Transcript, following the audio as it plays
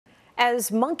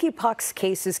As monkeypox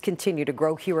cases continue to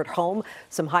grow here at home,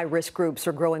 some high-risk groups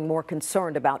are growing more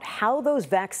concerned about how those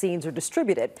vaccines are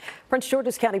distributed. Prince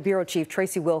George's County Bureau Chief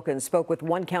Tracy Wilkins spoke with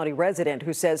one county resident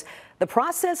who says the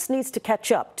process needs to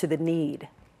catch up to the need.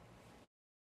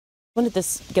 When did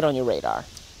this get on your radar?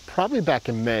 Probably back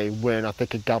in May, when I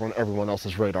think it got on everyone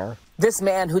else's radar. This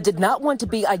man, who did not want to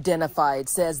be identified,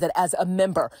 says that as a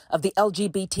member of the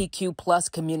LGBTQ plus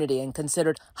community and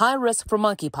considered high risk for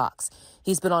monkeypox,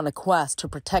 he's been on a quest to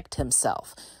protect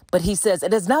himself. But he says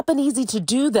it has not been easy to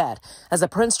do that as a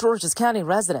Prince George's County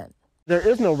resident. There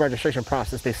is no registration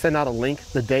process. They send out a link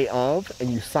the day of and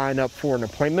you sign up for an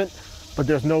appointment, but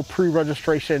there's no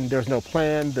pre-registration, there's no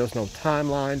plan, there's no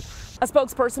timeline. A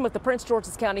spokesperson with the Prince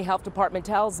George's County Health Department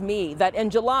tells me that in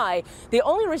July, they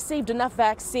only received enough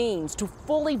vaccines to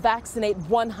fully vaccinate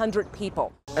 100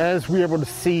 people. As we were able to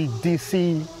see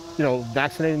DC,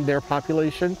 vaccinating their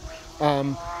population,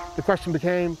 the question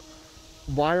became,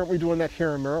 why aren't we doing that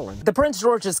here in Maryland? The Prince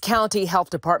George's County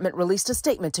Health Department released a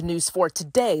statement to News 4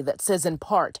 today that says, in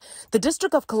part, the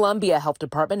District of Columbia Health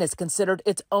Department is considered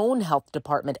its own health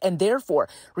department and therefore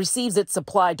receives its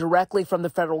supply directly from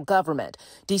the federal government.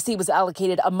 D.C. was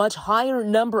allocated a much higher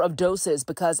number of doses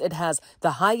because it has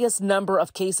the highest number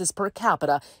of cases per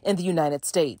capita in the United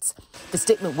States. The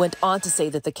statement went on to say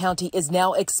that the county is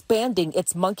now expanding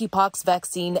its monkeypox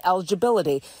vaccine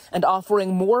eligibility and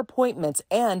offering more appointments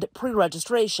and pre-registration.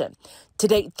 To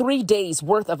date, 3 days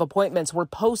worth of appointments were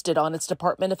posted on its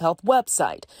Department of Health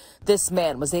website. This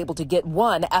man was able to get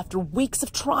one after weeks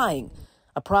of trying,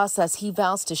 a process he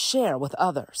vows to share with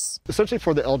others. Essentially,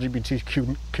 for the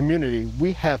LGBTQ community,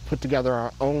 we have put together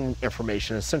our own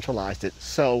information and centralized it.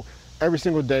 So every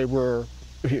single day we're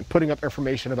putting up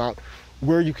information about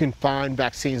where you can find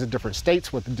vaccines in different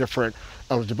states, what the different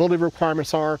eligibility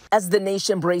requirements are. As the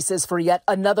nation braces for yet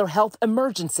another health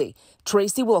emergency,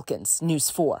 Tracy Wilkins,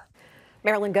 News 4.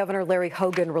 Maryland Governor Larry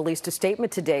Hogan released a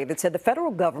statement today that said the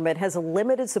federal government has a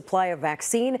limited supply of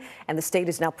vaccine and the state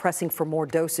is now pressing for more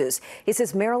doses. He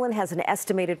says Maryland has an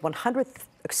estimated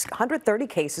 130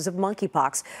 cases of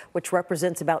monkeypox, which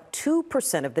represents about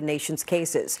 2% of the nation's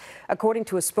cases. According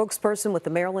to a spokesperson with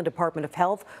the Maryland Department of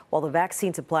Health, while the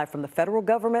vaccine supply from the federal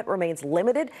government remains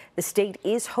limited, the state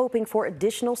is hoping for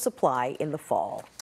additional supply in the fall.